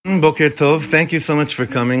Boker Tov. Thank you so much for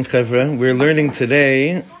coming, Chevra. We're learning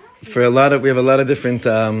today we have a lot of different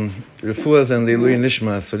refuahs and Leilui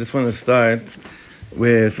Nishmas. So I just want to start for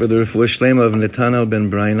the refuah Shlomo of Netanel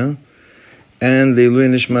ben Braina and Leilui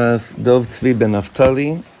Nishmas Dov Tzvi ben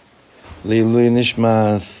Naftali, Leilui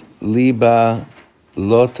Nishmas Liba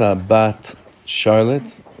Lota Bat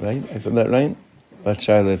Charlotte. Right? I said that right? Bat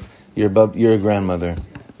Charlotte, your grandmother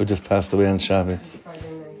who just passed away on Shabbos,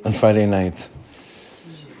 on Friday night.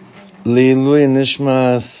 Leilui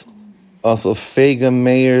Nishmas, also Fega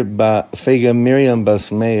Miriam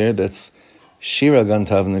Bas Meir, that's Shira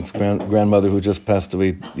Gantavnik's grandmother who just passed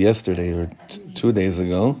away yesterday or 2 days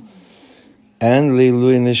ago. And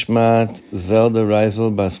Leilui Nishmat Zelda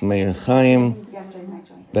Reisel Bas Meir Chaim,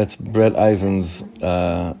 that's Brett Eisen's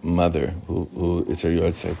mother, who it's her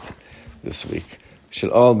yahrzeit this week. Should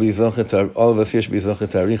all be zochet, all of us here should be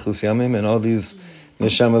zochet arichus yamim, and all these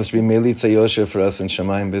neshamas should be melitza yosher for us in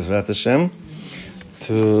Shamayim Bezrat Hashem,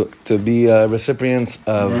 to be recipients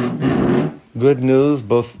of good news,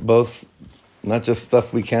 both not just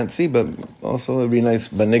stuff we can't see, but also it'd be nice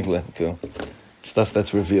benigla too, stuff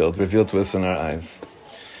that's revealed to us in our eyes.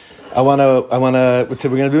 We're going to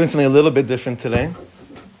be doing something a little bit different today.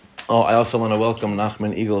 Oh, I also want to welcome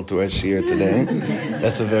Nachman Eagle to our shiur today.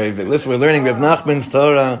 That's a very big list. We're learning Reb Nachman's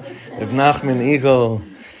Torah, Reb Nachman Eagle.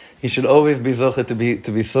 He should always be zoche to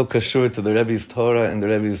be so kashur to the Rebbe's Torah and the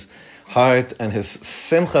Rebbe's heart and his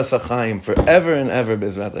simchas achayim forever and ever,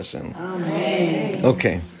 Bezrat Hashem. Amen.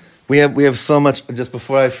 Okay, we have so much. Just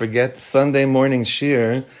before I forget, Sunday morning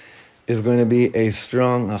shiur is going to be a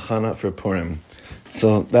strong hachana for Purim.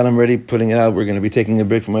 So that I'm already putting it out. We're going to be taking a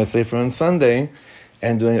break from our sefer on Sunday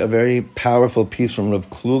and doing a very powerful piece from Rav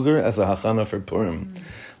Kluger as a hachana for Purim.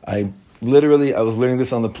 I was learning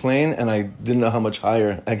this on the plane, and I didn't know how much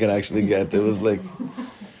higher I could actually get. It was like,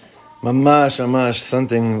 mamash,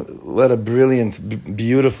 something, what a brilliant,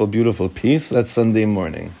 beautiful, beautiful piece. That's Sunday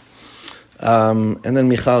morning. And then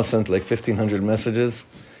Michal sent like 1,500 messages.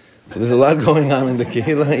 So there's a lot going on in the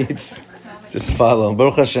Kehillah. Just follow.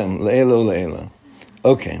 Baruch Hashem, le'ela.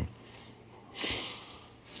 Okay.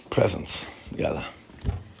 Presents. Yalla.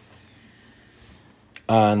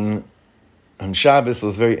 On Shabbos, it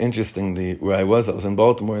was very interesting. Where I was in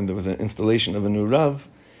Baltimore, and there was an installation of a new Rav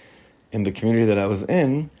in the community that I was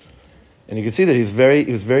in, and you could see that he was very,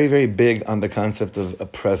 very big on the concept of a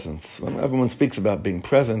presence. Well, everyone speaks about being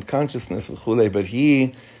present, consciousness, but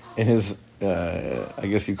he, in his, I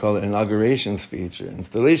guess you call it inauguration speech or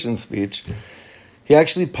installation speech, he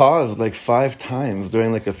actually paused like 5 times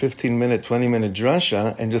during like a 15-minute, 20-minute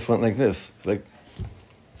drasha and just went like this. It's like,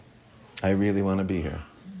 I really want to be here.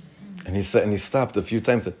 And he stopped a few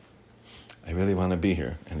times. Said, I really want to be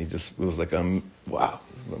here. And it was like, wow.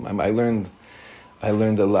 I learned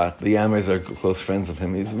a lot. The Yammers are close friends of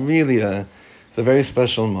him. It's a very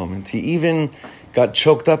special moment. He even got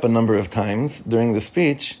choked up a number of times during the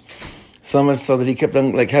speech, so much so that he kept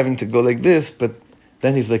on like having to go like this, but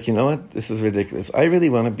then he's like, you know what? This is ridiculous. I really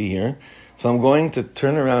want to be here. So I'm going to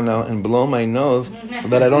turn around now and blow my nose so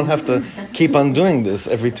that I don't have to keep on doing this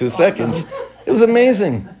every 2 seconds. It was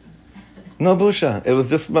amazing. No busha. It was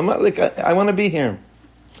just, like, I want to be here.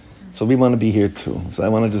 So we want to be here too. So I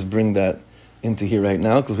want to just bring that into here right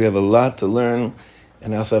now because we have a lot to learn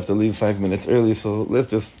and I also have to leave 5 minutes early. So let's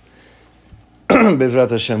just, Bezrat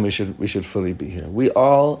Hashem, we should fully be here. We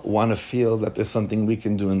all want to feel that there's something we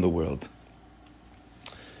can do in the world.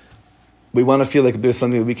 We want to feel like there's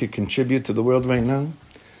something that we could contribute to the world right now.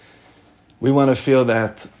 We want to feel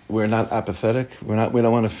that we're not apathetic. We don't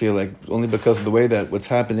want to feel like, only because of the way that what's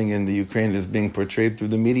happening in the Ukraine is being portrayed through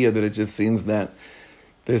the media, that it just seems that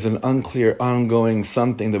there's an unclear, ongoing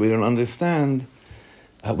something that we don't understand.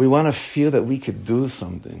 We want to feel that we could do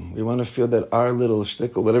something. We want to feel that our little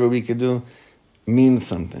shtickle, whatever we could do, means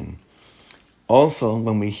something. Also,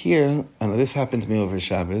 when we hear, and this happened to me over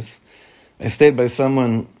Shabbos, I stayed by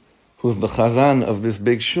someone who's the chazan of this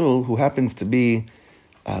big shul, who happens to be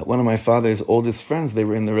one of my father's oldest friends. They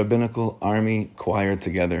were in the rabbinical army choir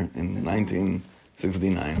together in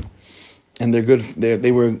 1969. And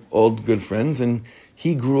they were old good friends, and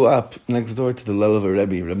he grew up next door to the Lelova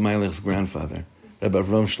Rebbe, Reb Meilich's grandfather, Reb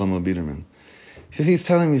Shlomo Biderman. He says he's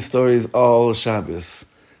telling me stories all Shabbos.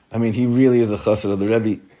 I mean, he really is a chassid of the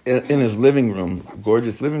Rebbe. In his living room,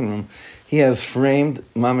 gorgeous living room, he has framed,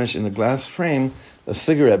 mamish in a glass frame, a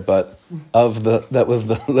cigarette butt that was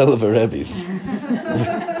the Lelova Rebbe's.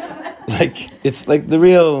 Like, it's like the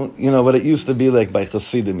real, what it used to be like by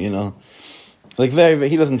Chassidim, Like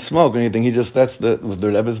he doesn't smoke or anything, it was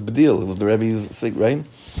the Rebbe's bedil, it was the Rebbe's cig, right?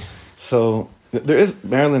 So, there is,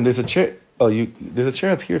 Marilyn, there's a chair, there's a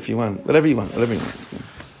chair up here if you want, whatever you want, it's good.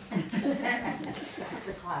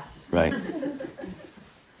 Right.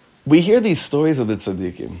 We hear these stories of the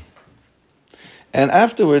tzaddikim. And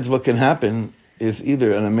afterwards, what can happen is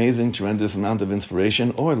either an amazing, tremendous amount of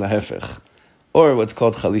inspiration, or lahefech, or what's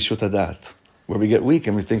called chalishut hadat, where we get weak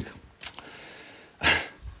and we think,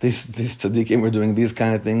 these tzaddikim were doing these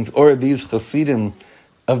kind of things, or these chassidim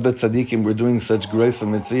of the tzaddikim were doing such grace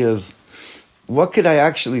and mitzvahs. What could I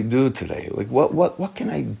actually do today? Like, what can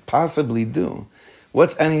I possibly do?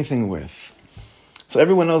 What's anything worth? So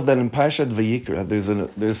everyone knows that in Parshat Vayikra,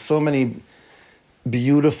 there's so many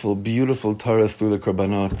beautiful, beautiful Torahs through the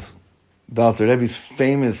Korbanot. The Alter Rebbe's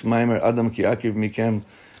famous Maimer Adam Ki Akiv Mikem.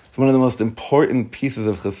 It's one of the most important pieces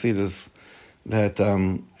of Chassidus that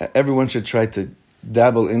everyone should try to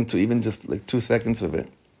dabble into, even just like 2 seconds of it.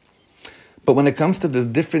 But when it comes to the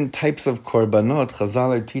different types of Korbanot,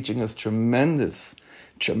 Chazal are teaching us tremendous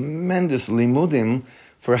limudim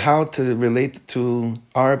for how to relate to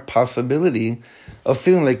our possibility of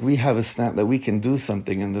feeling like we have a snap, that we can do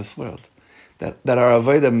something in this world. That our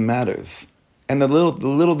avodah matters. And the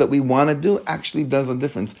little that we want to do actually does a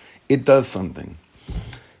difference. It does something.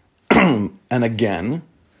 And again,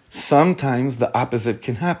 sometimes the opposite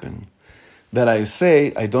can happen. That I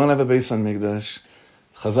say, I don't have a Beis Hamikdash.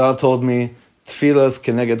 Chazal told me, tefillos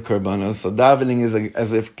keneged korbanos. So davening is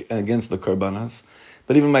as if against the korbanos.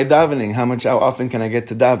 But even my davening, how often can I get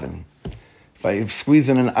to daven? If I squeeze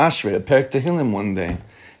in an ashrei, a perek tehillim one day,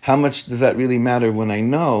 how much does that really matter when I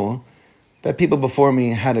know that people before me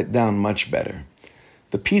had it down much better?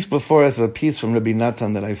 The piece before us is a piece from Rabbi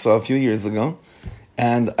Natan that I saw a few years ago,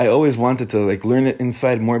 and I always wanted to learn it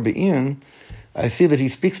inside more be'in. I see that he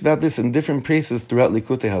speaks about this in different places throughout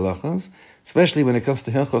Likutei Halachos, especially when it comes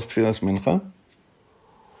to Hilchos Tfilas Mincha.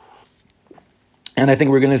 And I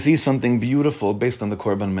think we're going to see something beautiful based on the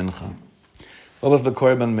Korban Mincha. What was the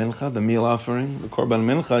Korban Mincha, the meal offering? The Korban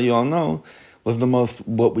Mincha, you all know, was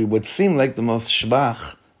what we would seem like the most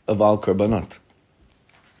shvach of all korbanot.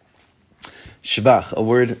 Shvach, a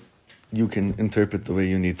word you can interpret the way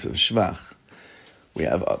you need to. Shvach. We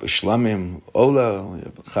have shlamim, ola, we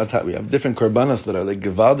have chatat, we have different korbanos that are like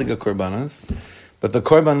gevaldige korbanos, but the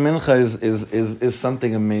Korban Mincha is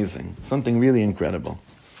something amazing, something really incredible.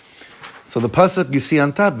 So the pasuk you see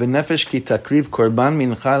on top, v'nefesh ki takriv korban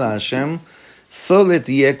mincha la Hashem, solet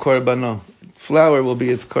yeh korbano. Flour will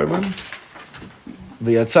be its korban.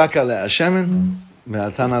 V'yatzaka le Hashemen,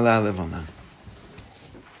 v'atana la levona.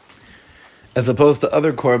 As opposed to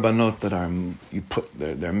other korbanot that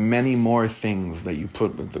there are many more things that you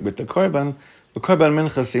put with the korban. The Korban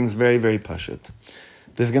Mincha seems very, very pashut.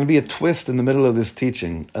 There's going to be a twist in the middle of this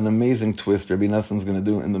teaching, an amazing twist Rabbi Nosson's going to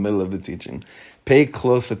do in the middle of the teaching. Pay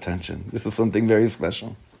close attention. This is something very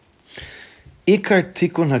special. Ikar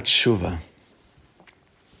tikun hatshuva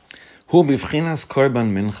hu bivchinas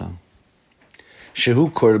korban mincha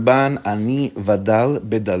shehu korban ani vadal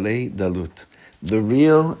bedalei dalut. The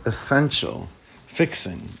real essential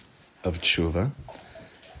fixing of tshuva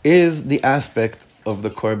is the aspect of the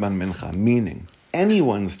Korban Mincha, meaning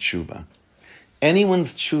anyone's tshuva,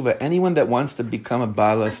 anyone that wants to become a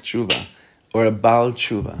balas tshuva or a baal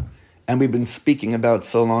tshuva. And we've been speaking about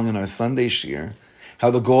so long in our Sunday shir, how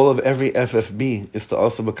the goal of every FFB is to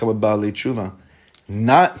also become a baal tshuva,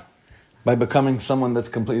 not by becoming someone that's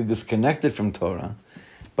completely disconnected from Torah,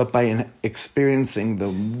 but by experiencing the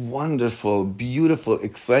wonderful, beautiful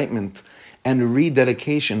excitement and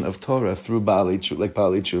rededication of Torah through Baalei Tshuva, like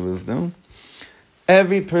Baalei Tshuvas do.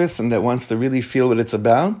 Every person that wants to really feel what it's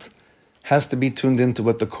about has to be tuned into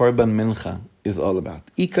what the Korban Mincha is all about.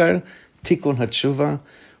 Ikar tikun hatshuva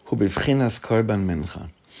hu bivchinas Korban Mincha.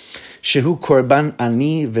 Shehu korban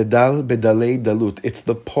ani vedal bedalei dalut. It's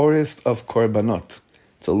the poorest of korbanot.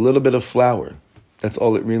 It's a little bit of flour. That's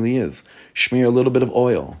all it really is. Shmear a little bit of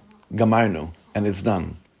oil. Gamarnu. And it's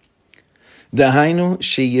done. Dahainu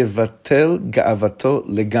sheyevatel ga'avato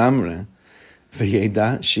legamre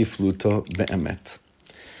v'yeda shifluto be'emet.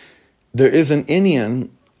 There is an inyan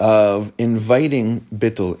of inviting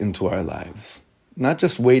bittul into our lives. Not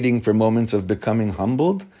just waiting for moments of becoming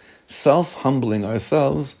humbled, self-humbling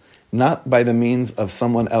ourselves, not by the means of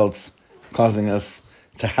someone else causing us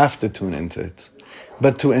to have to tune into it,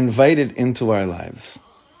 but to invite it into our lives.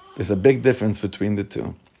 There's a big difference between the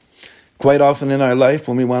two. Quite often in our life,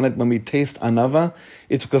 when we taste anava,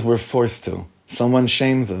 it's because we're forced to. Someone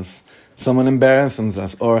shames us, someone embarrasses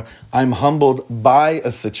us, or I'm humbled by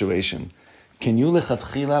a situation. Can you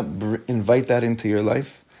lechatchila invite that into your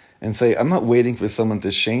life and say, I'm not waiting for someone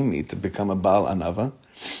to shame me to become a baal anava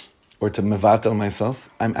or to mevatel myself.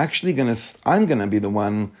 I'm gonna be the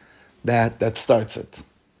one that starts it.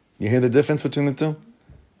 You hear the difference between the two?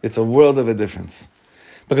 It's a world of a difference.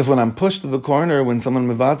 Because when I'm pushed to the corner, when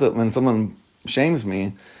someone shames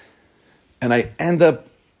me, and I end up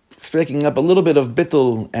striking up a little bit of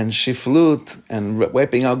bittul and shiflut and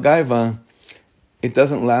wiping out gaiva, it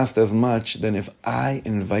doesn't last as much than if I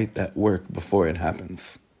invite that work before it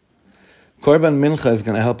happens. Korban Mincha is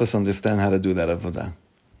going to help us understand how to do that avodah.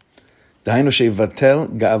 Dahainu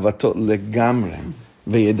shevatel ga'avato legamre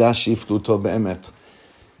ve'yeda shifluto be'emet.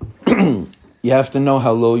 You have to know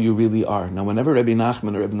how low you really are. Now, whenever Rabbi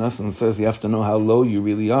Nachman or Reb Nosson says you have to know how low you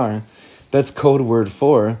really are, that's code word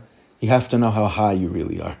for you have to know how high you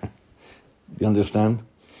really are. You understand?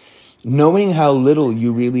 Knowing how little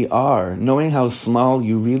you really are, knowing how small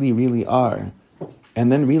you really, really are,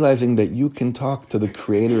 and then realizing that you can talk to the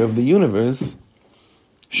creator of the universe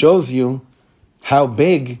shows you how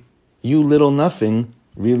big you little nothing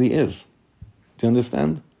really is. Do you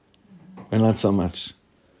understand? Or not so much?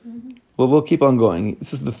 Well, we'll keep on going.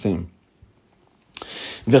 This is the theme.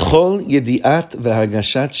 V'chol yedi'at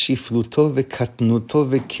v'hargashat shifluto v'katnuto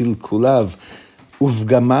v'kilkulav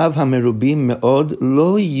uvgamav hamerubim me'od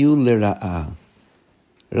lo yu lera'ah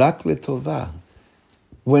rak letova.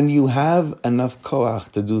 When you have enough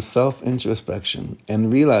koach to do self-introspection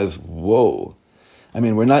and realize, whoa, I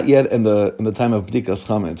mean, we're not yet in the time of bdikas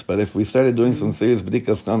chametz, but if we started doing some serious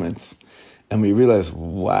bdikas chametz and we realize,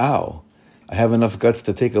 wow, I have enough guts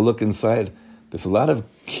to take a look inside. There's a lot of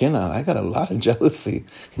kina. I got a lot of jealousy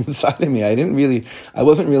inside of me. I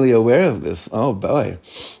wasn't really aware of this. Oh boy.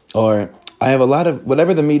 Or I have a lot of,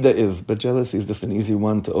 whatever the midah is, but jealousy is just an easy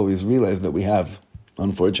one to always realize that we have,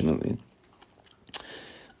 unfortunately.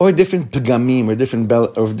 Or different pagamim, or different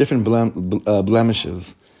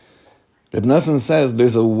blemishes. Reb Nosson says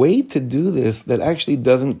there's a way to do this that actually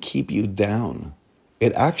doesn't keep you down.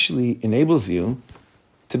 It actually enables you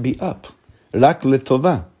to be up. Rak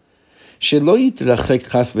letova. Shelo yitrachek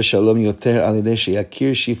chas v'shalom yoter al yedei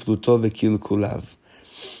sheyakir shifluto v'kilkulav.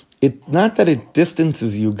 Not that it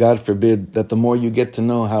distances you, God forbid, that the more you get to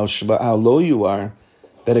know how low you are,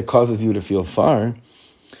 that it causes you to feel far.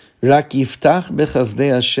 Rak yiftach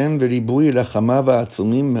bechazdei Hashem v'ribui rachamav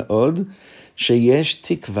ha'atzumim me'od sheyesh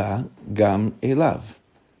tikva gam elav.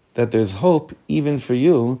 That there's hope even for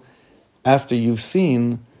you after you've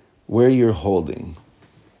seen where you're holding.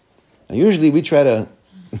 Now, usually we try to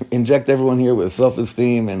inject everyone here with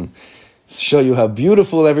self-esteem and show you how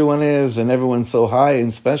beautiful everyone is and everyone's so high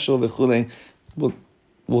and special.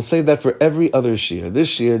 We'll save that for every other shiur. This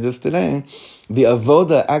shiur, just today, the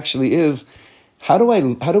avoda actually is, how do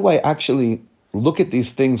I actually look at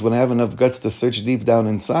these things when I have enough guts to search deep down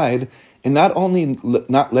inside, and not only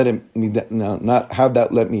not have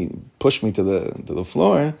that let me push me to the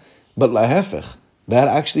floor, but lahefech, that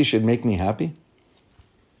actually should make me happy.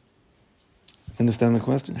 Understand the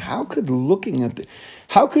question? How could finding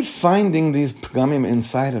these pagamim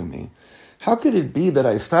inside of me, how could it be that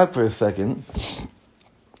I stop for a second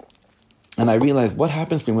and I realize what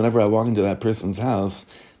happens to me whenever I walk into that person's house,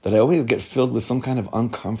 that I always get filled with some kind of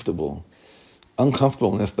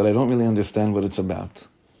uncomfortableness that I don't really understand what it's about.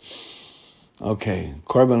 Okay,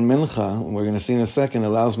 Korban Mincha, we're going to see in a second,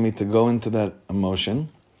 allows me to go into that emotion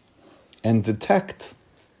and detect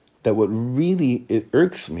that what really it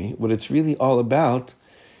irks me, what it's really all about,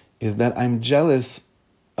 is that I'm jealous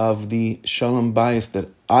of the shalom bayis that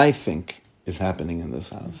I think is happening in this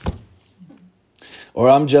house.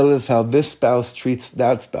 Or I'm jealous how this spouse treats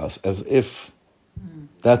that spouse, as if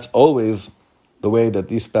that's always the way that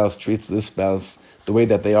this spouse treats this spouse, the way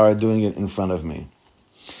that they are doing it in front of me.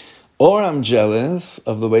 Or I'm jealous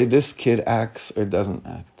of the way this kid acts or doesn't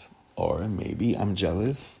act. Or maybe I'm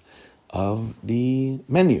jealous of the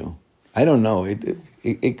menu. I don't know.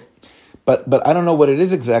 But I don't know what it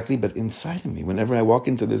is exactly, but inside of me, whenever I walk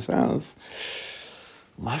into this house,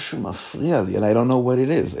 mashu mafriya li, and I don't know what it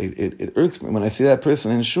is. It irks me. When I see that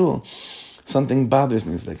person in shul, something bothers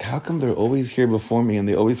me. It's like, how come they're always here before me and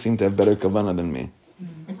they always seem to have better kavanah than me?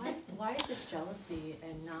 Why is it jealousy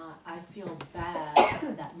and not, I feel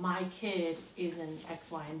bad that my kid isn't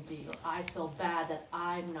X, Y, and Z, or I feel bad that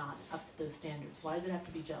I'm not up to those standards? Why does it have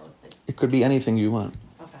to be jealousy? It could be anything you want.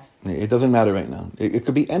 Okay. It doesn't matter right now. It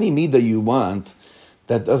could be any need that you want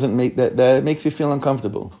that doesn't make that makes you feel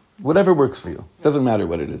uncomfortable. Whatever works for you. Doesn't matter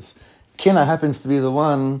what it is. Kina happens to be the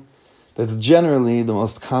one that's generally the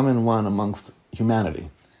most common one amongst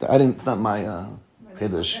humanity. It's not my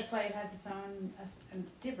chiddush. That's why it has its own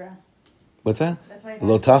dibra. What's that? That's why it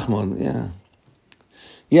Lo tachmod, yeah.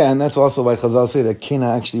 Yeah, and that's also why Chazal say that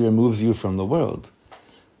kina actually removes you from the world.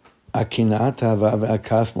 Akina tava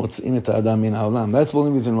ve'akas motzim et ha'adam min ha'olam. That's the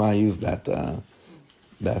only reason why I use that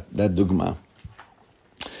dugma.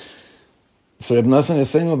 So Reb Nosson is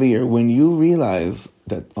saying over here, when you realize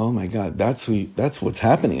that, oh my God, that's what's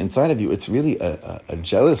happening inside of you, it's really a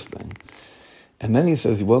jealous thing. And then he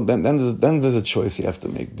says, well, then there's a choice you have to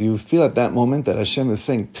make. Do you feel at that moment that Hashem is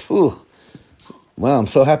saying, phew, well, I'm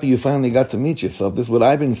so happy you finally got to meet yourself. This is what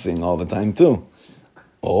I've been seeing all the time too.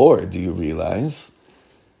 Or do you realize,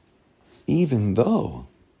 even though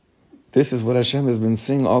this is what Hashem has been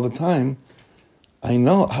seeing all the time, I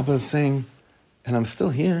know Abba is saying, and I'm still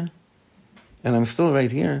here, and I'm still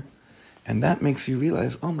right here. And that makes you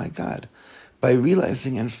realize, oh my God, by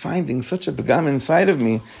realizing and finding such a begam inside of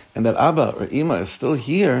me, and that Abba or Ima is still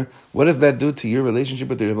here, what does that do to your relationship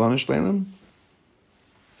with the Ribono Shel Olam?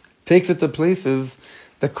 Takes it to places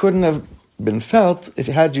that couldn't have been felt if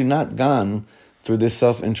had you not gone through this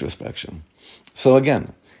self-introspection. So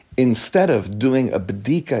again, instead of doing a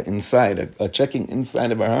bedika inside, a checking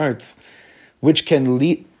inside of our hearts, which can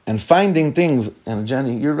lead, and finding things, and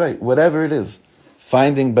Jenny, you're right, whatever it is,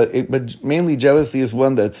 finding, but mainly jealousy is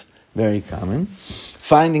one that's very common.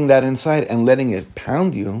 Finding that inside and letting it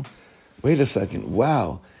pound you. Wait a second,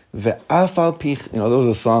 wow. Ve'afal pich, there was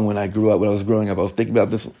a song when I was growing up, I was thinking about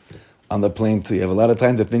this on the plane too. You have a lot of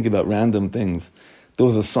time to think about random things. There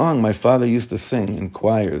was a song my father used to sing in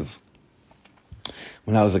choirs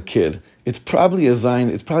when I was a kid. It's probably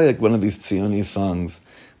like one of these Tzioni songs,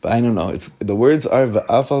 but I don't know. The words are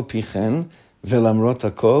Ve'afal pichen ve'lamrot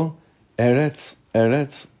hakol eretz,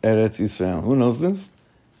 eretz, eretz Yisrael. Who knows this?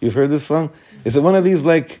 You've heard this song? Is it one of these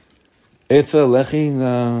like It's a Lechi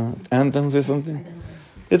anthems or something?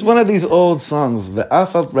 It's one of these old songs.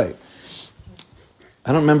 Ve'afal, right.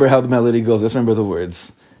 I don't remember how the melody goes. I just remember the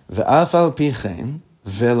words. Ve'afal pichen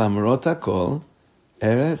ve'lamrot hakol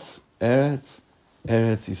eretz, eretz,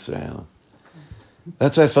 eretz Yisrael.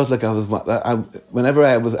 That's why I felt like whenever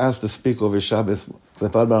I was asked to speak over Shabbos, because I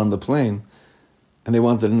thought about it on the plane, and they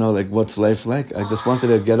wanted to know, like, what's life like? I just wanted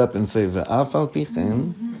to get up and say, Ve'afal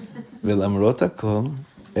pichen, ve'lamrot hakol,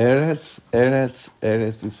 eretz, eretz,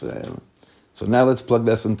 eretz Yisrael. So now let's plug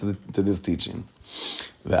this into this teaching.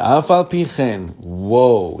 Ve'afal pichen,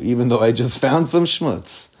 whoa, even though I just found some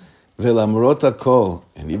schmutz, ve'lamrot hakol,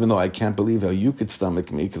 and even though I can't believe how you could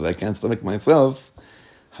stomach me, because I can't stomach myself,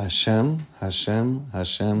 Hashem, Hashem,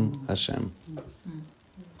 Hashem, Hashem.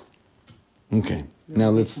 Okay, now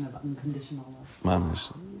let's.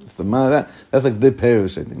 Mamash. That's like the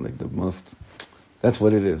perush, I think, like the most. That's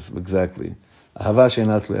what it is exactly. Ahava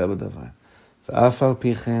she'ena tluya b'davar. Ve'afal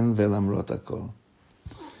pichen ve'lamrot hakol.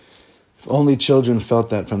 If only children felt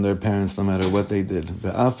that from their parents, no matter what they did.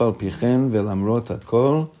 Ve'afal pichen ve'lamrot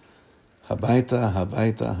hakol. Habaita,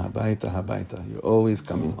 habaita, habaita, habaita. You're always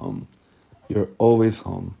coming home. You're always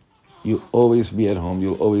home. You'll always be at home.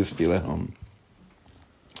 You'll always feel at home.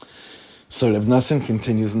 So Reb Nosson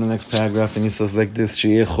continues in the next paragraph, and he says like this: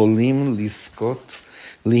 Sheyecholim liskot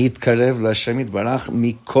lihitkarev laHashem yitbarach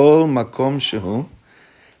mikol makom shehu.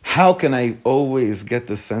 How can I always get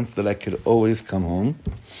the sense that I could always come home?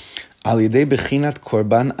 Al yidei bechinat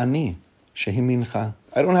korban ani shehi mincha.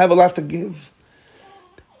 I don't have a lot to give.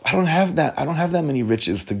 I don't have that many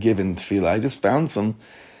riches to give in tefillah. I just found some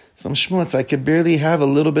schmutz. I could barely have a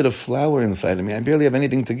little bit of flour inside of me. I barely have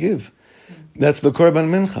anything to give. That's the Korban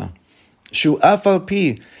Mincha. Shu afal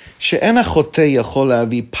pi she'en hachotei yachol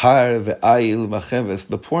la'avi par ve'ayil v'cheves.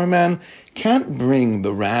 The poor man can't bring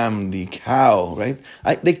the ram, the cow, right?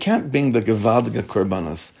 They can't bring the gevaldige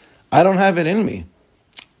korbanos. I don't have it in me.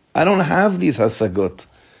 I don't have these hasagot.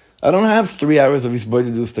 I don't have 3 hours of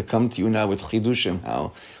hisbodedus to come to you now with chidushim.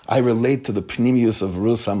 How I relate to the pnimius of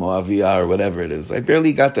Rusam or Aviyah or whatever it is. I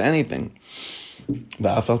barely got to anything.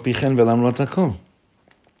 Ba'afal pichen ve'lamrot hakol.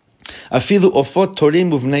 Afilu ofot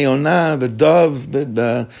torim uvnei ona, the doves,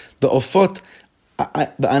 the ofot.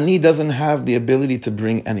 The ani doesn't have the ability to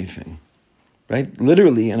bring anything, right?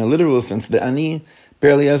 Literally, in a literal sense, the ani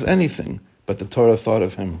barely has anything. But the Torah thought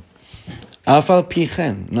of him. Afal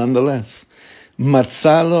pichen, nonetheless.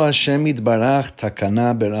 Matzalo Hashem yitbarach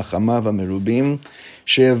takana berachamav hamerubim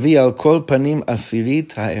sheyavi al kol panim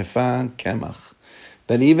asirit ha'efa kemach.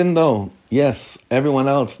 That even though, yes, everyone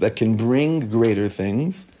else that can bring greater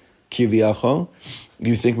things, kiviyachol,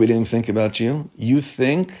 you think we didn't think about you? You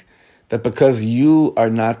think that because you are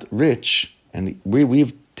not rich, and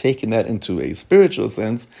we've taken that into a spiritual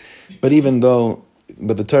sense, but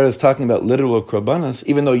the Torah is talking about literal korbanos,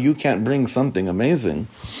 even though you can't bring something amazing,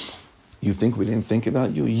 you think we didn't think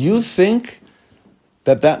about you? You think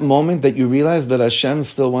that moment that you realize that Hashem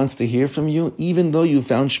still wants to hear from you, even though you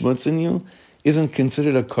found shmutz in you, isn't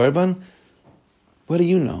considered a korban? What do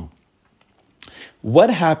you know?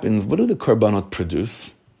 What happens? What do the korbanot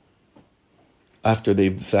produce after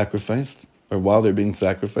they've sacrificed, or while they're being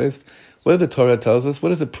sacrificed? What the Torah tells us? What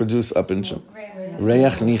does it produce up in Shem?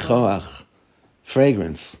 Reach nichoach,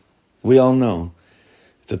 fragrance. We all know.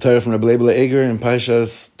 It's a Torah from Rabbi and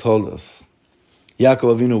Parshas told us.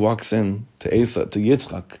 Yaakov Avinu walks in to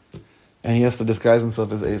Yitzchak, and he has to disguise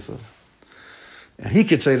himself as Esav. And he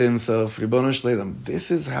could say to himself, Ribono Shleilam,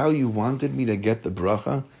 this is how you wanted me to get the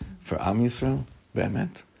bracha for Am Yisrael?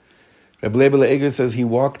 Be'emet? Rabbi Eger says he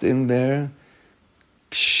walked in there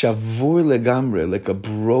shavur legamre, like a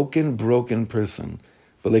broken person.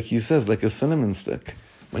 But like he says, like a cinnamon stick.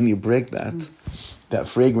 When you break that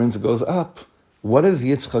fragrance goes up. What does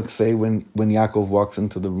Yitzchak say when Yaakov walks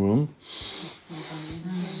into the room?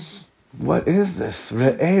 What is this?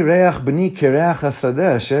 Re'ei reach b'ni kereach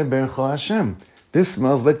hasadeh asher bercho Hashem. This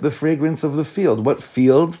smells like the fragrance of the field. What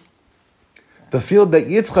field? The field that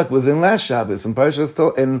Yitzchak was in last Shabbos, and Parshas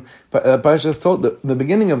told the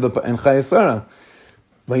beginning of the in Chayesara.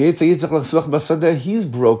 He's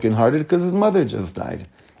brokenhearted because his mother just died,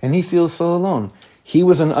 and he feels so alone. He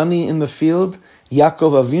was an ani in the field.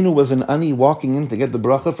 Yaakov Avinu was an ani walking in to get the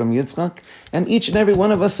bracha from Yitzchak, and each and every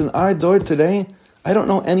one of us in our door today, I don't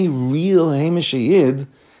know any real Hamish Yid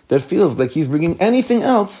that feels like he's bringing anything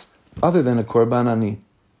else other than a Korban Ani,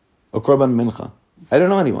 a Korban Mincha. I don't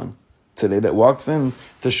know anyone today that walks in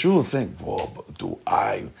to shul saying, whoa, but do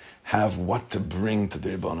I have what to bring to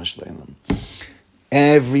the Ribono Shleilam?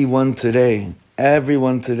 Everyone today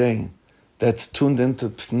that's tuned into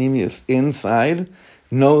Pnimius inside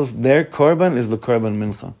knows their Korban is the Korban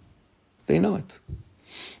Mincha. They know it.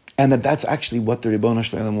 And that's actually what the Ribono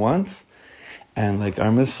Shleilam wants. And like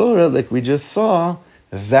our Mesorah, like we just saw,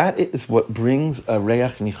 that is what brings a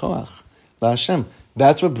reach nichoach LaHashem.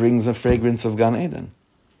 That's what brings a fragrance of Gan Eden.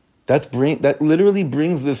 That literally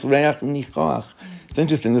brings this reach nichoach. It's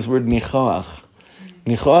interesting, this word nichoach.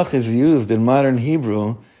 Nichoach is used in modern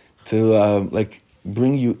Hebrew to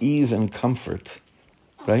bring you ease and comfort,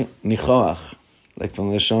 right? Nichoach, like from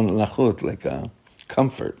Lashon Lachut, like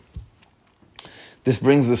comfort. This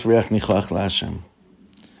brings this reach nichoach LaHashem.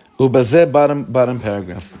 Ubazeh, bottom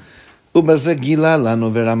paragraph. Ubazeh gila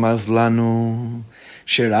lanu veramaz lanu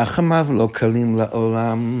sherachamav lo kalim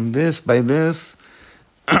laolam. By this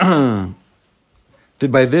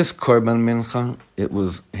Korban Mincha, it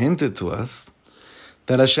was hinted to us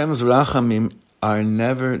that Hashem's rachamim are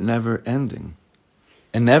never ending,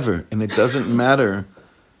 and it doesn't matter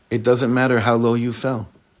how low you fell.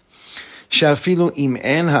 She'afilu im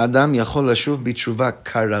en ha'adam yachol lashuv b'tshuva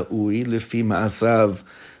karaui lefi ma'asav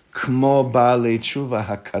כמו בעלי תשובה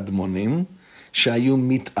הקדמונים, שהיו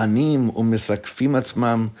מתענים ומסקפים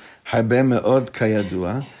עצמם הרבה מאוד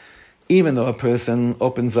כידוע. Even though a person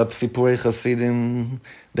opens up Sipurei Chasidim,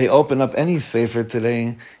 they open up any sefer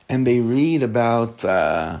today, and they read about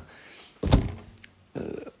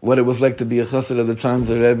what it was like to be a chassid of the times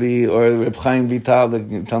of Rabbi, or Reb Chaim Vital, the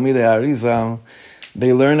Talmidei Arizal.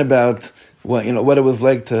 They learn about what it was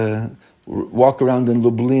like to walk around in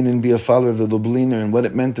Lublin and be a follower of the Lubliner and what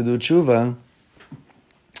it meant to do tshuva.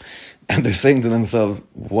 And they're saying to themselves,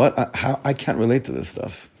 how I can't relate to this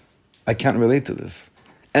stuff. I can't relate to this.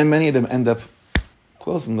 And many of them end up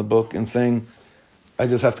closing the book and saying, I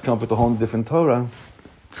just have to come up with a whole different Torah.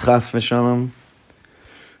 Chas v'shalom.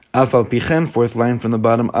 Afal pichen, fourth line from the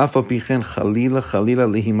bottom. Afal pichen, chalila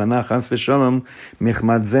lihimana chas v'shalom,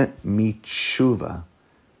 michmadze mitshuva.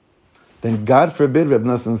 Then God forbid, Reb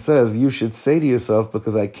Nosson says, you should say to yourself,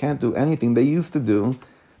 because I can't do anything they used to do,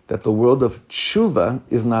 that the world of tshuva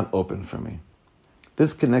is not open for me.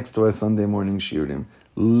 This connects to our Sunday morning shiurim,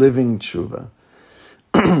 living tshuva.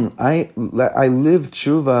 I live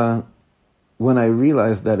tshuva when I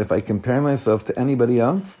realize that if I compare myself to anybody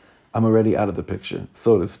else, I'm already out of the picture,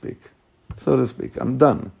 so to speak. I'm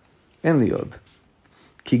done. En li od.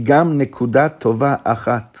 Ki gam nekudat tova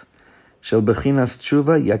achat. Shel bechinas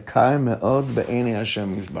tshuva yakar me'od be'enei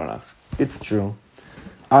Hashem yisbarach. It's true.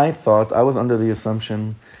 I was under the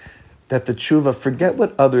assumption that the tshuva, forget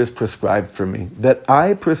what others prescribed for me, that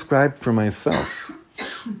I prescribed for myself.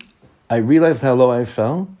 I realized how low I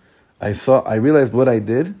fell. I realized what I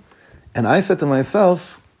did, and I said to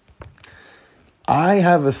myself, I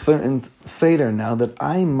have a certain seder now that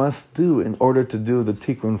I must do in order to do the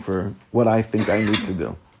tikkun for what I think I need to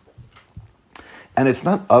do. And it's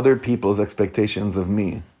not other people's expectations of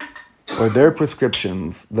me or their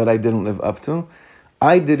prescriptions that I didn't live up to.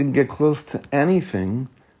 I didn't get close to anything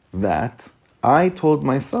that I told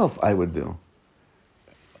myself I would do.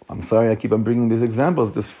 I'm sorry I keep on bringing these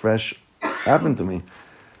examples. This fresh happened to me.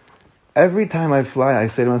 Every time I fly, I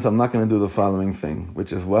say to myself, I'm not going to do the following thing,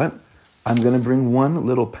 which is what? I'm going to bring one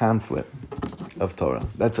little pamphlet of Torah.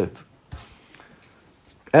 That's it.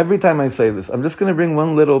 Every time I say this, I'm just going to bring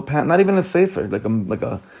one little not even a sefer, like a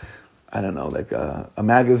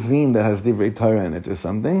magazine that has Divrei Torah in it or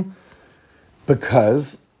something,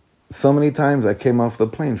 because so many times I came off the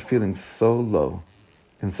plane feeling so low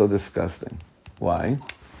and so disgusting. Why?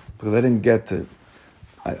 Because I didn't get to,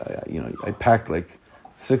 I packed like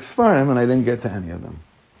 6 Sfarim and I didn't get to any of them.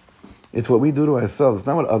 It's what we do to ourselves,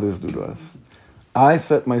 not what others do to us. I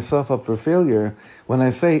set myself up for failure when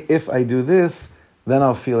I say, if I do this, then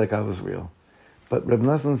I'll feel like I was real. But Reb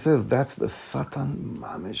Nosson says that's the Satan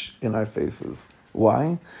mamish in our faces.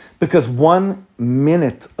 Why? Because 1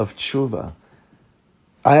 minute of tshuva.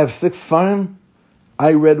 I have 6 Sfarim.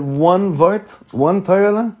 I read 1 vart, 1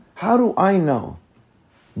 Torah. How do I know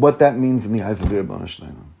what that means in the eyes of the Ribbono Shel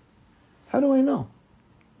Olam? How do I know?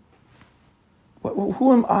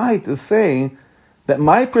 Who am I to say that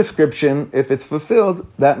my prescription, if it's fulfilled,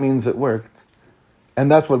 that means it worked? And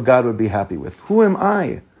that's what God would be happy with. Who am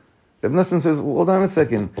I? Reb Nosson says, hold on a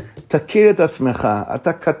second. Takir et atzmecha,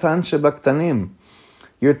 ata katan shebaktanim.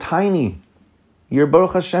 You're tiny. You're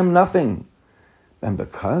Baruch Hashem nothing. And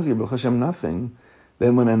because you're Baruch Hashem nothing,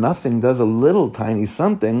 then when a nothing does a little tiny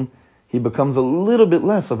something, he becomes a little bit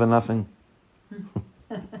less of a nothing.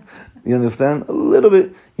 You understand? A little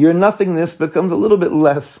bit. Your nothingness becomes a little bit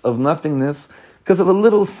less of nothingness because of a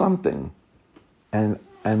little something. And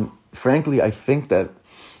frankly, I think that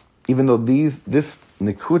even though this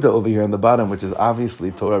nikuda over here on the bottom, which is obviously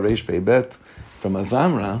Torah Reish Pei Bet from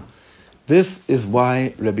Azamra, this is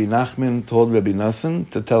why Rabbi Nachman told Rabbi Nosson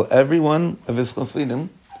to tell every one of his Chassidim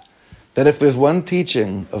that if there's one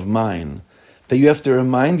teaching of mine that you have to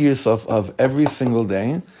remind yourself of every single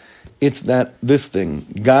day, it's that this thing,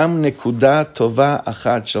 Gam nekuda tova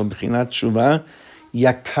achat shel b'chinat tshuva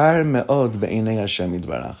yakar me'od be'inei Hashem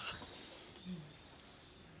yitbarach.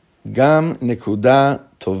 Gam nekuda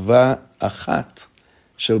tova achat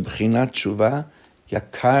shel b'chinat tshuva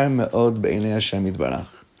yakar me'od be'inei Hashem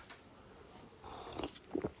yitbarach.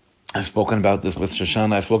 I've spoken about this with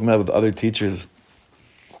Shoshana. I've spoken about it with other teachers.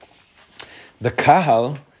 The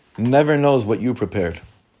kahal never knows what you prepared,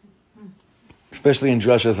 especially in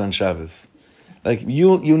drashas on Shabbos. Like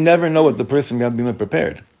you never know what the person behind the bima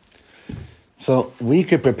prepared. So we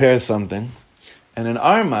could prepare something, and in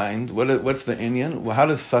our mind, what's the inyan? Well, how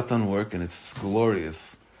does Satan work? And it's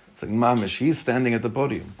glorious. It's like mamish. He's standing at the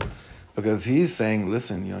podium because he's saying,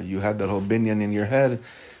 "Listen, you had that whole binyan in your head.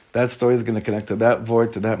 That story is going to connect to that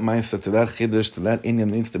vort, to that maisa, to that chiddush, to that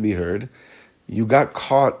inyan needs to be heard. You got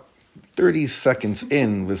caught 30 seconds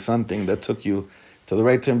in with something that took you to the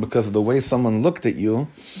right turn because of the way someone looked at you.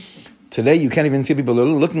 Today, you can't even see people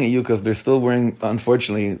looking at you because they're still wearing,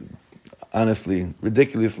 unfortunately, honestly,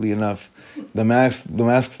 ridiculously enough, the masks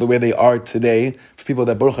the way they are today for people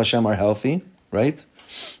that Baruch Hashem are healthy, right?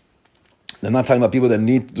 I'm not talking about people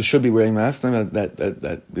that should be wearing masks.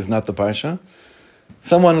 That is not the parsha.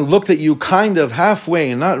 Someone looked at you kind of halfway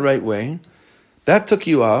and not right way. That took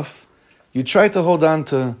you off. You tried to hold on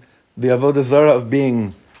to the avodah zarah of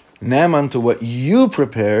being naman to what you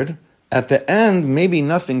prepared. At the end, maybe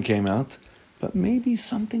nothing came out, but maybe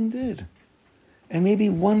something did. And maybe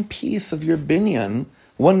one piece of your binyan,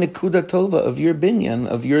 one nekuda tova of your binyan,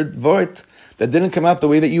 of your vort, that didn't come out the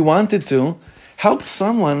way that you wanted to, helped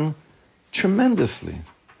someone tremendously.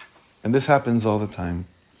 And this happens all the time.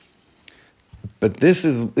 But this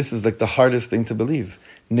is like the hardest thing to believe.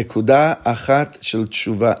 Nekuda achat shel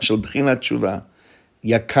tshuva, shel b'chinat tshuva,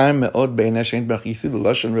 yakar me'od be'enei Hashem yitbarach. You see the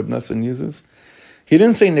lashon Reb Nosson uses? He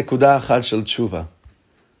didn't say nekuda achat shel tshuva.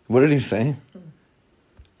 What did he say?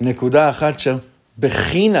 Nekuda achat shel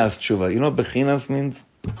b'chinas tshuva. You know what b'chinas means?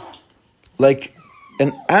 Like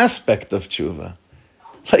an aspect of tshuva.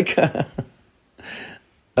 Like a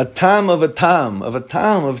tam of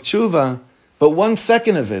tshuva, but 1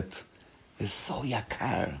 second of it is so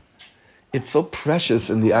yakar. It's so precious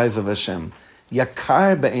in the eyes of Hashem.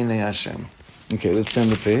 Yakar be'enei Hashem. Okay, let's turn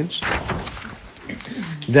the page.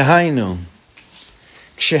 Dehainu,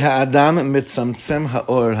 כשהאדם מצמצם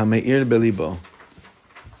האור המאיר בליבו,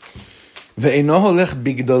 ואינו הולך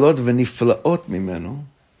בגדולות ונפלאות ממנו,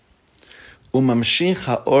 וממשיך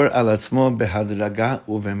האור על עצמו בהדרגה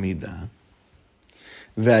ובמידה.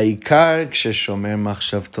 והעיקר כששומר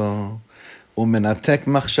מחשבתו, ומנתק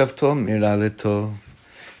מחשבתו מרע לטוב.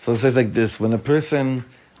 So it says like this, when a person,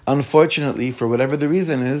 unfortunately, for whatever the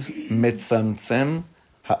reason is, metzamtzem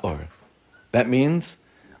ha'or. That means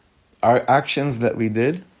our actions that we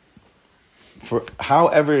did, for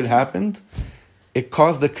however it happened, it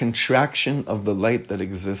caused a contraction of the light that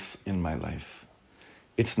exists in my life.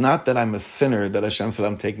 It's not that I'm a sinner, that Hashem said,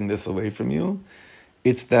 I'm taking this away from you.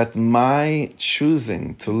 It's that my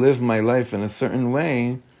choosing to live my life in a certain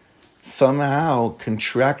way somehow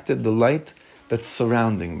contracted the light that's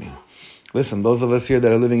surrounding me. Listen, those of us here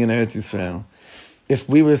that are living in Eretz Yisrael, if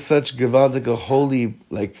we were such gewaldige, holy,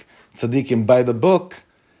 like tzaddikim by the book,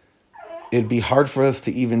 it'd be hard for us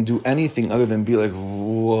to even do anything other than be like,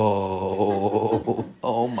 whoa,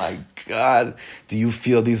 oh my God, do you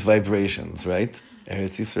feel these vibrations, right?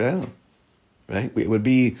 Eretz Yisrael, right? It would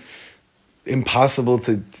be impossible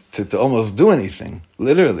to almost do anything,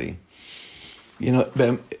 literally. You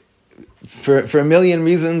know, for a million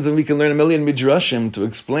reasons, and we can learn a million midrashim to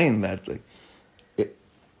explain that. Like,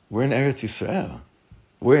 we're in Eretz Yisrael.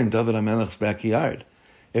 We're in David HaMelech's backyard.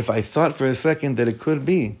 If I thought for a second that it could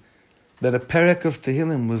be that a perek of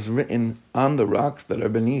Tehillim was written on the rocks that are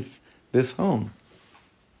beneath this home,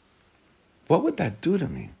 what would that do to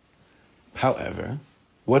me? However,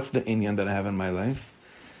 what's the inyan that I have in my life?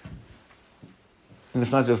 And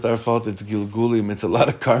it's not just our fault, it's Gilgulim, it's a lot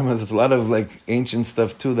of karmas, it's a lot of like ancient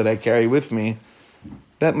stuff too that I carry with me,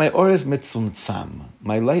 that my or is mitzumtzam,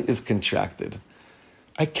 my light is contracted.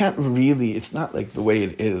 I can't really, it's not like the way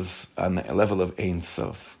it is on the level of Ein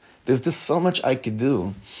Sof. There's just so much I could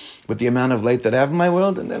do with the amount of light that I have in my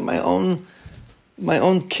world, and then my own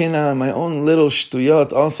kina, my own little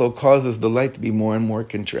shtuyot also causes the light to be more and more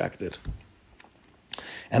contracted.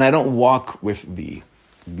 And I don't walk with the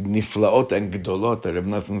niflaot and gedolot that Reb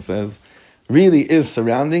Nosson says really is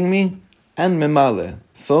surrounding me, and memale,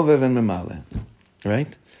 sovev and memale,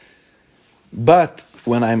 right? But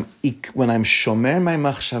when I'm shomer my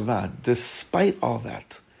machshava, despite all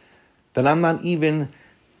that I'm not even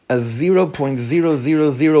a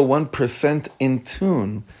 0.0001% in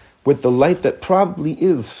tune with the light that probably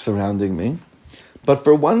is surrounding me, but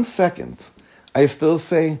for 1 second, I still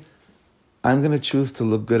say, I'm going to choose to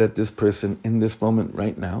look good at this person in this moment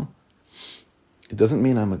right now. It doesn't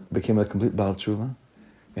mean I became a complete Baal Tshuva.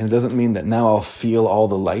 And it doesn't mean that now I'll feel all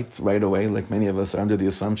the light right away, like many of us are under the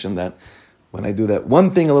assumption that when I do that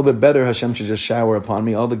one thing a little bit better, Hashem should just shower upon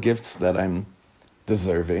me all the gifts that I'm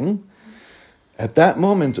deserving. At that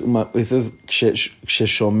moment, it says,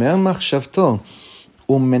 "Sheshomer machshavto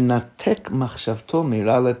umenatek machshavto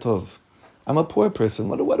meira letov." I'm a poor person.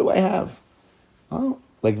 What do I have? Oh,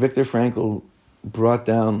 like Viktor Frankl brought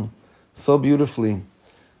down so beautifully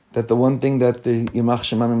that the one thing that the Yimach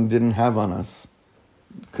Shemamim didn't have on us,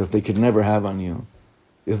 because they could never have on you,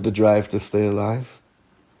 is the drive to stay alive.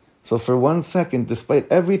 So for 1 second, despite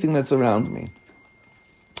everything that's around me,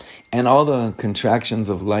 and all the contractions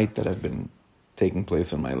of light that have been taking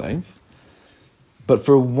place in my life, but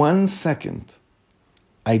for 1 second,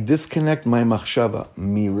 I disconnect my machshava,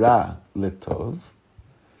 mira letov,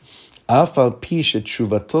 afal pi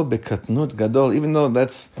shetchuvato bekatnut gadol, even though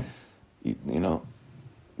that's,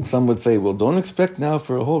 some would say, well, don't expect now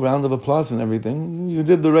for a whole round of applause and everything. You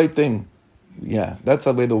did the right thing. Yeah, that's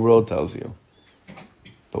the way the world tells you.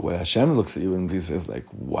 But when Hashem looks at you and he says, like,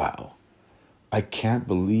 wow, I can't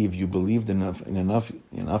believe you believed enough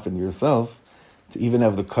in yourself to even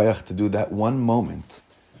have the koyach to do that one moment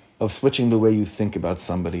of switching the way you think about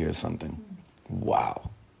somebody or something.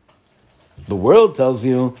 Wow. The world tells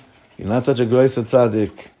you, you're not such a groisa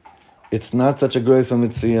tzaddik. It's not such a groisa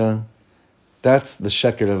mitzvah. That's the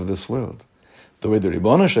sheker of this world. The way the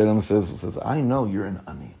Ribbono Shel Olam says, I know you're an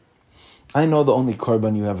ani. I know the only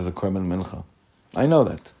korban you have is a korban mincha. I know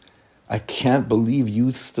that. I can't believe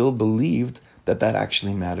you still believed that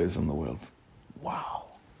actually matters in the world. Wow.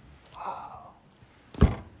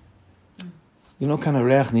 You know what kind of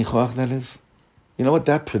reach nichoach that is? You know what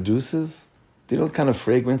that produces? Do you know what kind of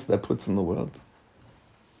fragrance that puts in the world?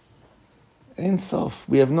 Ein sof.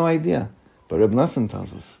 We have no idea. But Reb Nosson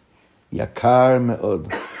tells us, yakar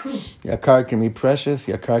me'od. Yakar can be precious,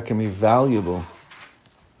 yakar can be valuable.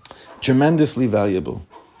 Tremendously valuable.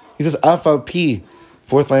 He says, afal pi,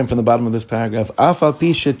 fourth line from the bottom of this paragraph, afal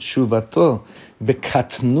pi shetchuvato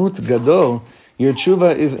bekatnut gadol. Your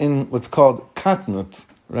tshuva is in what's called katnut,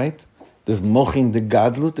 right? There's mochin de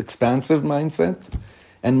gadlut, expansive mindset,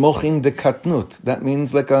 and mochin de katnut. That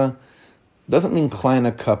means doesn't mean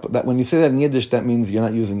kleiner cup. That when you say that in Yiddish, that means you're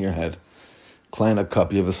not using your head. Kleiner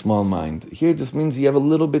cup, you have a small mind. Here it just means you have a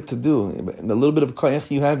little bit to do. And the little bit of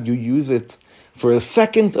koyach you have, you use it for a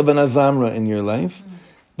second of an azamra in your life.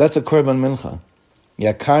 That's a korban mincha.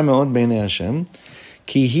 Yakar me'od b'nei Hashem,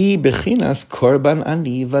 ki hi bechinas korban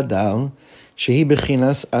ani vadal, shehi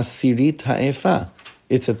bechinas asirit ha'efa.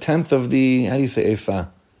 It's a tenth of the, how do you say efa?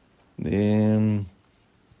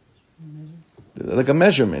 Like a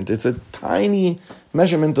measurement. It's a tiny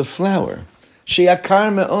measurement of flour.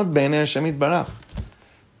 Sheyakar me'od b'nei Hashem yitbarach.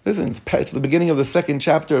 Listen, it's the beginning of the second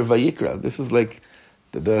chapter of Vayikra. This is like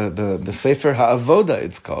the Sefer HaAvoda,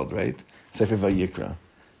 it's called, right? Sefer Vayikra.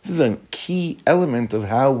 This is a key element of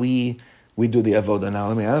how we do the Avoda. Now,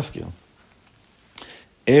 let me ask you.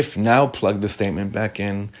 If now plug the statement back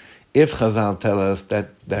in, if Chazal tell us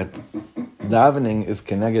that davening is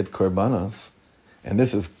keneged korbanos, and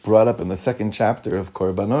this is brought up in the second chapter of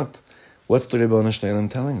Korbanot, what's the Ribbono Shel Olam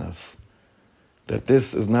telling us? That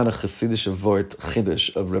this is not a Chassidish Vort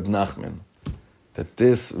Chiddush of Reb Nachman. That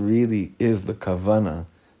this really is the kavana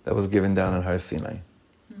that was given down at Har Sinai.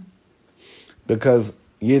 Because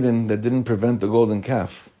Yidden that didn't prevent the golden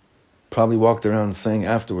calf probably walked around saying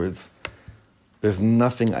afterwards, there's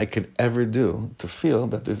nothing I could ever do to feel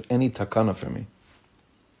that there's any takana for me.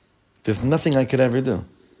 There's nothing I could ever do.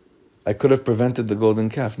 I could have prevented the golden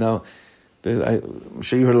calf. Now, I'm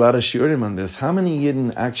sure you heard a lot of shiurim on this. How many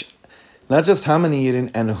Yidden actually, not just how many Yidden,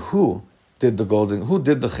 and who did the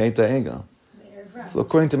Chet HaEgel? So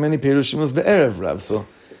according to many Pirushim, it was the Erev Rav. So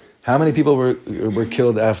how many people were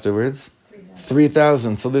killed afterwards?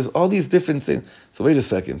 3,000. So there's all these different things. So wait a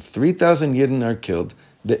second. 3,000 Yidden are killed.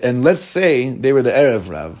 And let's say they were the Erev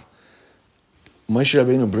Rav. Moshe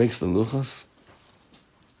Rabbeinu breaks the luchos.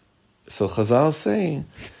 So Chazal say,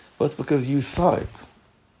 well, it's because you saw it.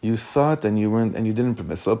 You saw it and you didn't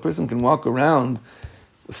prevent. So a person can walk around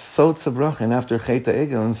so tzabrach and after Chet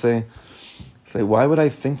HaEgel and say, why would I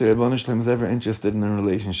think that Ribbono Shel Olam is ever interested in a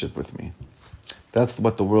relationship with me? That's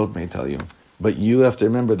what the world may tell you. But you have to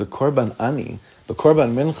remember the Korban Ani, the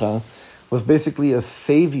Korban Mincha, was basically a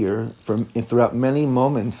savior throughout many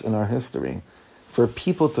moments in our history for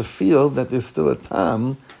people to feel that there's still a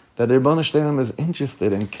time that Ribbono Shel Olam is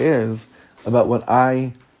interested and cares about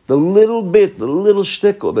the little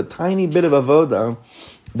shtickle, the tiny bit of avoda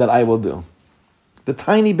that I will do. The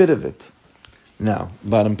tiny bit of it. Now,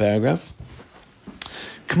 bottom paragraph.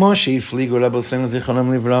 כמו שהפליגו רבותינו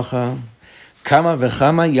זיכרונם לברכה, כמה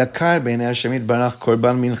וכמה יקר בעיני השם יתברך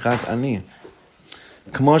קורבן מנחת עני.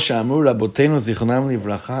 כמו שאמרו רבותינו זיכרונם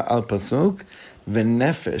לברכה על פסוק,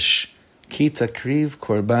 ונפש כי תקריב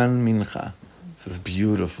קורבן מנחה. This is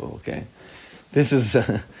beautiful, okay? This is,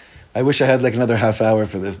 I wish I had like another half hour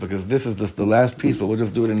for this, because this is just the last piece, but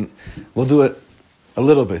we'll do it a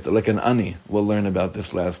little bit, like an ani. We'll learn about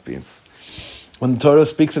this last piece. When the Torah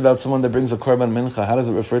speaks about someone that brings a korban mincha, how does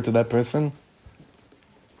it refer to that person?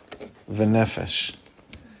 V'nefesh.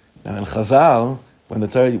 Now in Chazal, when the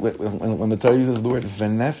Torah uses the word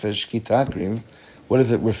v'nefesh ki takriv, what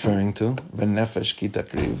is it referring to? V'nefesh ki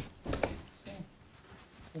takriv.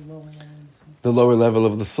 The lower level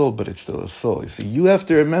of the soul, but it's still a soul. You see, you have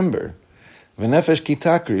to remember, v'nefesh ki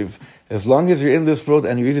takriv, as long as you're in this world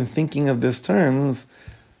and you're even thinking of these terms,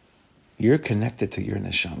 you're connected to your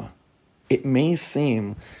neshama. It may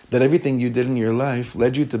seem that everything you did in your life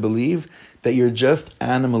led you to believe that you're just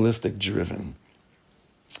animalistic driven.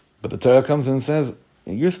 But the Torah comes and says,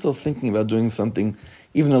 you're still thinking about doing something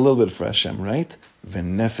even a little bit for Hashem, right?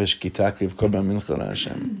 V'nefesh ki takriv korban mincha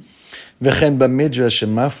LaHashem. V'chen b'midrash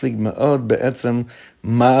shemaflig ma'od be'etzem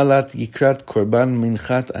ma'alat yikrat korban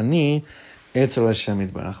minchat ani etzel Hashem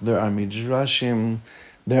yitbarach. There are midrashim,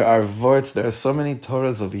 there are vorts, there are so many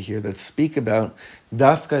Torahs over here that speak about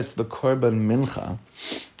dafka, it's the Korban Mincha,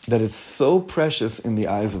 that it's so precious in the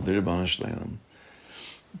eyes of the Ribbono Shel Olam.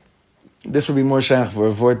 This would be more shaykh for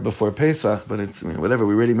a vort before Pesach, but it's whatever.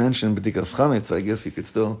 We already mentioned B'tikas Chametz. I guess you could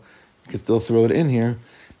still throw it in here.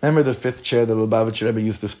 Remember the fifth chair that Lubavitcher Rebbe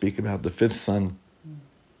used to speak about, the fifth son.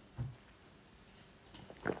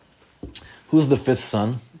 Who's the fifth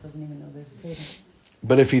son? He doesn't even know there's a Seder.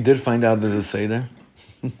 But if he did find out there's a Seder?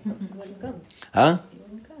 He wouldn't come. Huh? He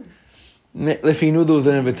wouldn't come. If he knew there was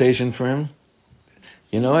an invitation for him,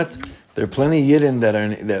 you know what? There are plenty of Yidden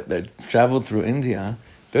that traveled through India.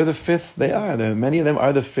 They're the fifth. They are. Many of them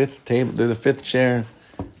are the fifth table. They're the fifth chair.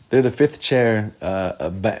 They're the fifth chair.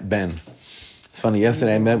 Ben. It's funny.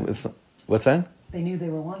 Yesterday I met with. What's that? They knew they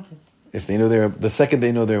were wanted. If they knew the second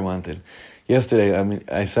they know they're wanted. Yesterday,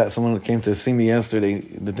 someone came to see me yesterday.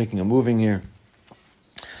 They're thinking of moving here.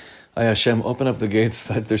 Hashem, open up the gates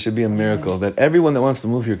that there should be a miracle, that everyone that wants to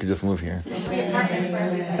move here could just move here.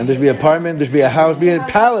 And there should be an apartment, there should be a house, be a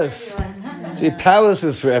palace. There should be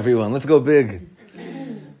palaces for everyone. Let's go big.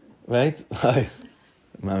 Right?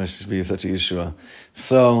 Mama should be such a Yeshua.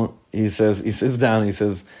 So he sits down, he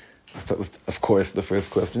says, of course, the first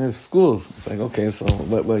question is schools. It's like, okay, so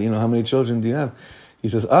what, how many children do you have? He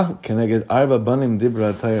says, can I get arba banim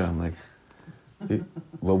dibra Torah? I'm like,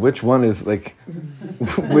 well, which one is like,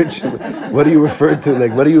 what do you refer to?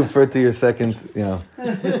 Like, what do you refer to your second,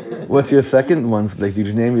 what's your second one? Like, did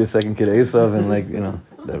you name your second kid Esav and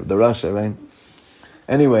the Russia, right?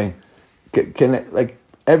 Anyway,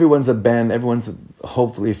 everyone's a band, everyone's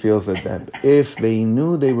hopefully feels like that. But if they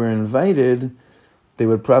knew they were invited, they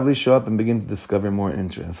would probably show up and begin to discover more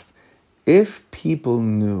interest. If people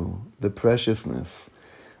knew the preciousness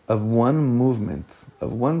of one movement,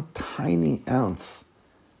 of one tiny ounce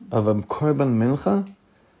of a Korban Mincha,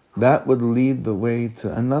 that would lead the way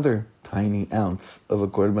to another tiny ounce of a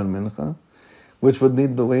Korban Mincha, which would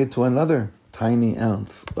lead the way to another tiny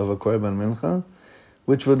ounce of a Korban Mincha,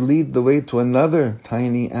 which would lead the way to another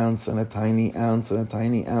tiny ounce and a tiny ounce and a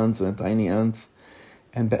tiny ounce and a tiny ounce.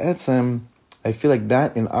 And be'etzem, I feel like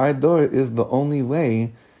that in our door is the only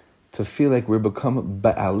way to feel like we're become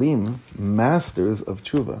ba'alim, masters of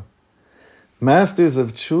tshuva. Masters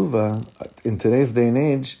of tshuva, in today's day and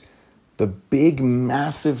age, the big,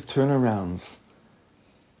 massive turnarounds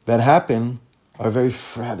that happen are they're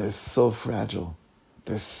so fragile.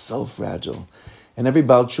 They're so fragile. And every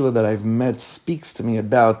Baal Tshuva that I've met speaks to me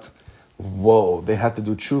about, whoa, they had to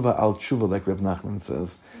do tshuva al tshuva, like Reb Nosson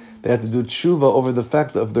says. They had to do tshuva over the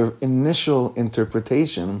fact of their initial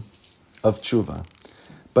interpretation of tshuva.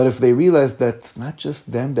 But if they realize that it's not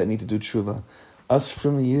just them that need to do tshuva, us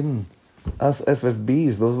from Yidden, us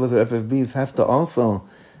FFBs, those of us who are FFBs, have to also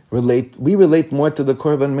relate. We relate more to the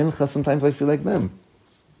Korban Mincha. Sometimes I feel like them.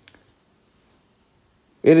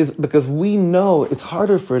 It is because we know it's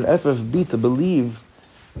harder for an FFB to believe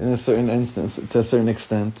in a certain instance, to a certain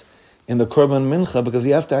extent, in the Korban Mincha, because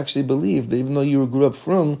you have to actually believe that even though you grew up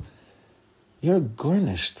from, you're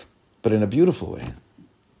garnished, but in a beautiful way.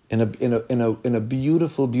 In a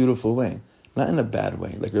beautiful, beautiful way. Not in a bad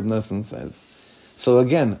way, like Reb Nosson says. So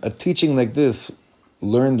again, a teaching like this,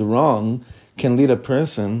 learned wrong, can lead a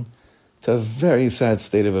person to a very sad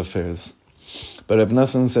state of affairs. But Reb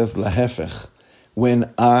Nosson says, lahefech,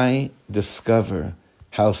 when I discover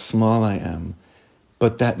how small I am,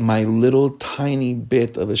 but that my little tiny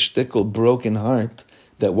bit of a shtickle broken heart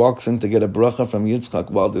that walks in to get a bracha from Yitzchak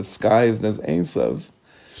while disguised as Esav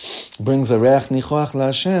brings a reach nichoach la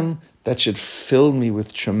Hashem, that should fill me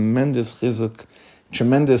with tremendous chizuk,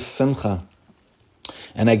 tremendous simcha.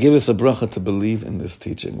 And I give us a bracha to believe in this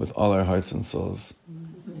teaching with all our hearts and souls,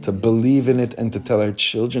 to believe in it and to tell our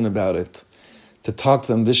children about it, to talk to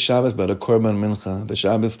them this Shabbos about a Korban Mincha, the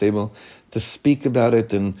Shabbos table, to speak about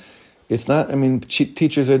it. And it's not,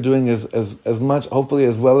 teachers are doing as much, hopefully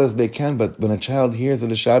as well as they can, but when a child hears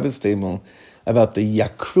at a Shabbos table about the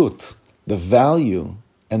yakrut, the value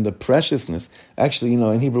and the preciousness, actually,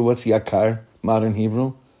 in Hebrew, what's yakar, modern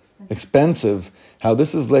Hebrew? Expensive. How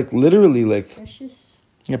this is like literally like... Precious.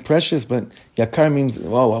 Yeah, precious, but yakar means,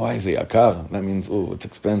 why is it yakar? That means, it's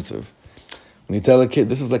expensive. When you tell a kid,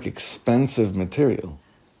 this is like expensive material,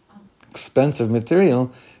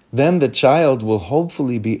 then the child will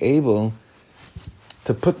hopefully be able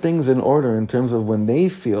to put things in order in terms of when they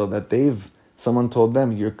feel that someone told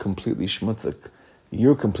them, you're completely schmutzig,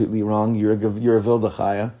 you're completely wrong, you're a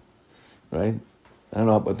vildachaya, right? I don't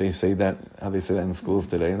know how they say that in schools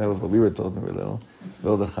today. That was what we were told when we were little,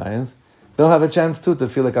 vildachayas. They'll have a chance too to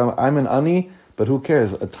feel like I'm an ani, but who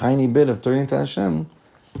cares? A tiny bit of turning to Hashem,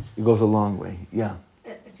 it goes a long way. Yeah.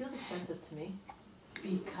 It feels expensive to me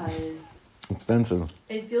because... Expensive.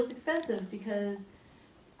 It feels expensive because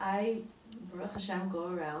I, Baruch Hashem, go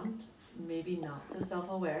around, maybe not so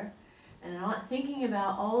self-aware, and I'm not thinking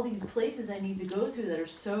about all these places I need to go to that are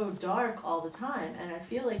so dark all the time. And I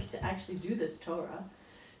feel like to actually do this Torah,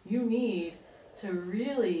 you need to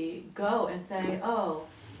really go and say, oh,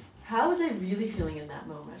 how was I really feeling in that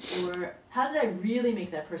moment? Or how did I really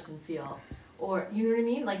make that person feel? Or, you know what I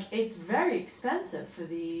mean? Like, it's very expensive for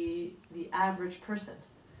the average person,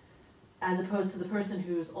 as opposed to the person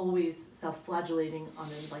who's always self-flagellating on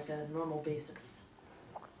a normal basis.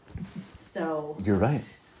 So... You're right.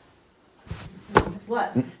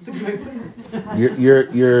 What?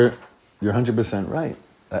 You're 100% right.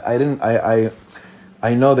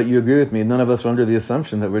 I know that you agree with me. None of us are under the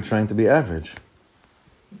assumption that we're trying to be average.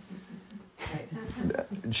 Right.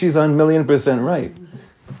 She's 1,000,000% right.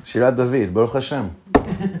 Shirat David, Baruch Hashem.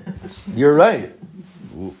 You're right.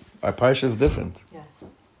 Our parsha is different. Yes,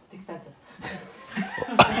 it's expensive.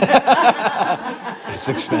 It's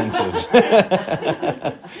expensive.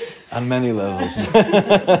 On many levels.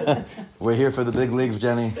 We're here for the big leagues,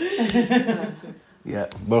 Jenny. Yeah,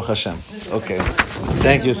 Baruch Hashem. Okay.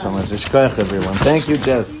 Thank you so much. Yishkoyach, everyone. Thank you,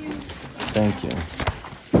 Jess. Thank you.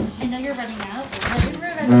 I know you're running out. Have you ever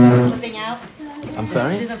read the book Flipping Out? I'm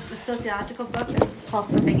sorry? There's a sociological book called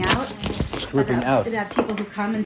Flipping Out. Flipping Out. About people who come and